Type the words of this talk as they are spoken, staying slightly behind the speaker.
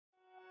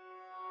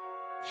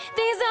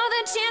These are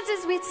the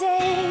chances we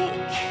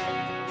take.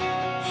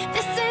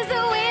 This is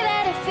the way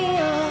that it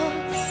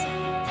feels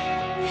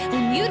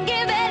when you'd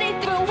give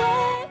anything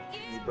away.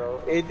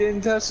 Bro, it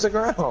didn't touch the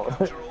ground.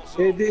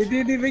 it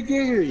didn't even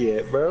get here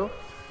yet, bro.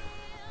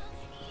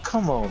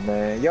 Come on,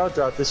 man. Y'all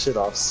dropped this shit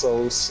off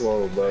so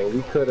slow, bro.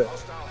 We could've.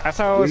 That's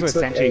how I was with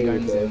sentry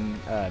guns in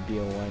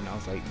BO1. I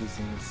was like, these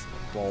things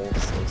fall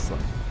so slow.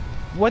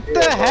 What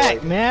the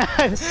heck, man?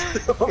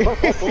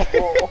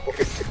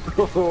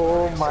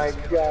 Oh my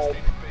god.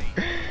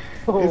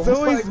 Oh it's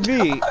always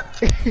me.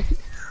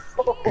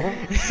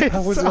 I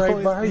was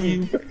right by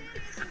you.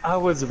 I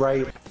was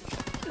right.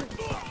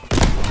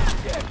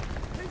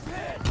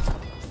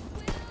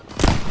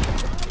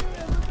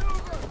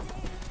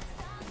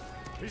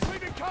 He's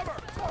leaving cover.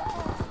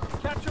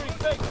 Capturing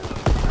Fake.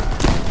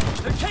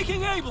 They're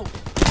taking Able.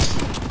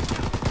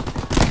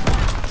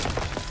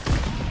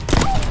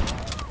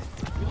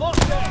 We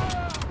lost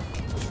that.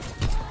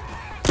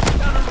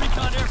 Counter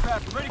recon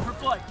aircraft ready for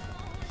flight.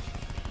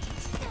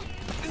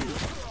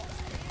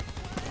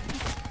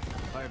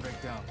 Fire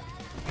breakdown.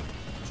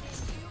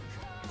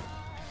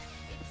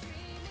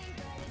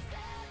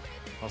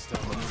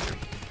 Hostile maneuver.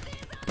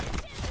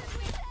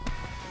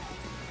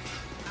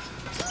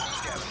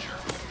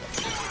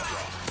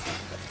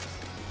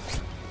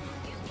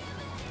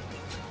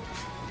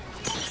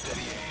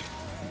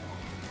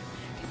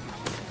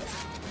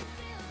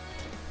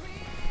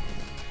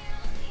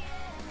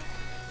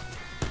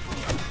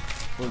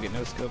 We'll get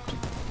no scoped.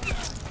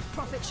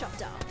 Profit shut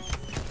down.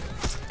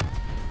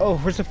 Oh,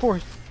 where's the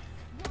fourth?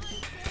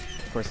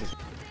 Of course it's...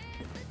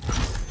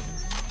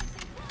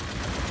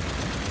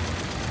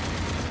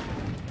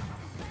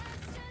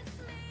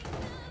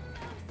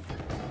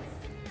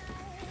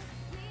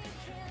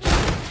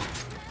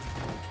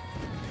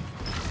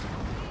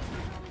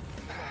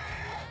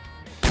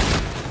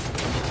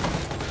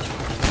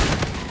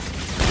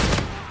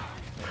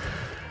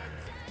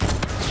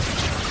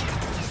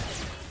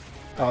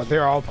 Oh,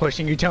 they're all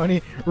pushing you,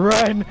 Tony.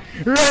 Run!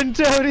 Run,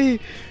 Tony!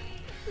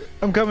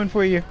 I'm coming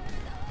for you.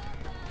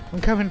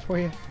 I'm coming for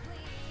you.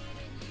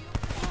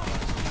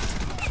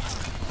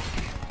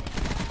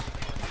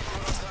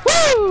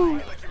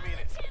 Woo!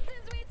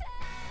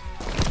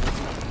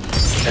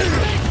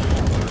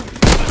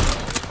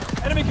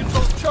 Enemy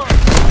controls charge.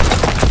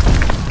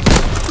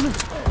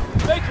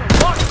 Baker,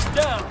 lock us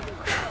down.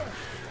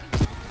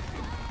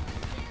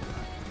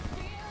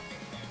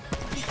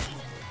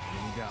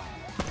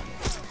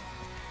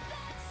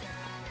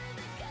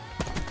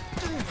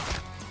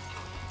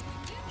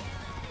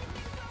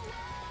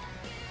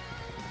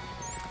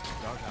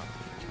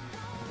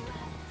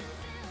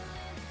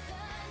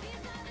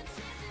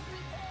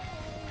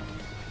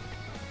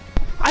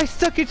 I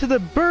stuck it to the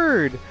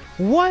bird!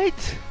 What?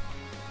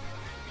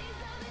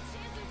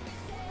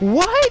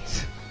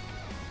 What?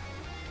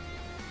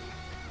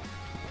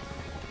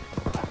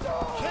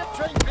 Can't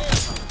train man.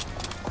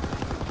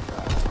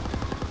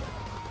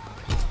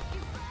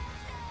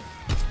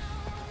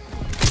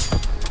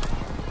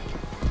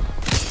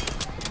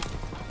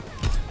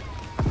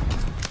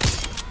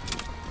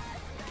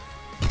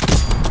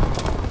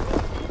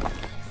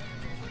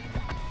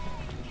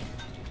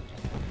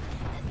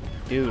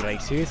 Dude,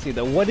 like seriously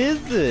though, what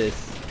is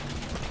this?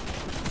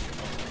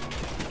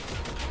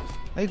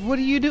 Like, what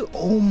do you do?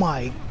 Oh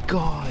my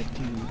god,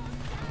 dude.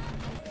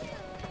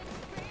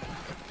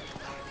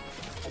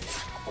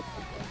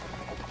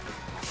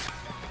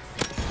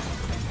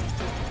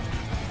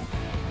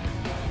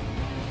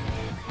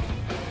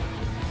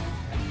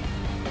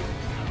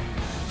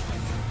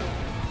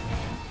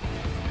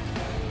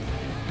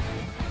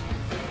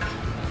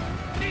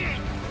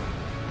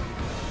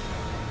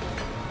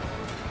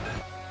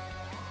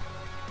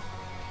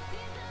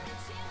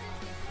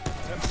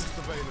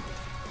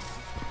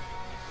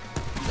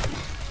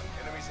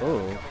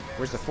 Oh,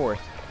 where's the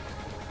fourth?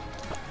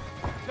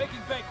 Taking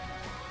Baker.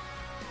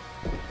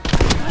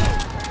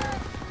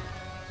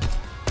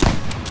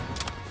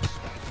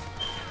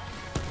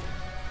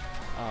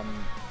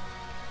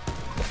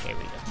 Okay,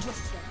 we go.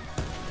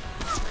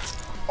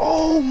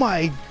 Oh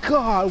my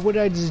god, what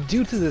did I just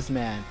do to this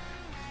man?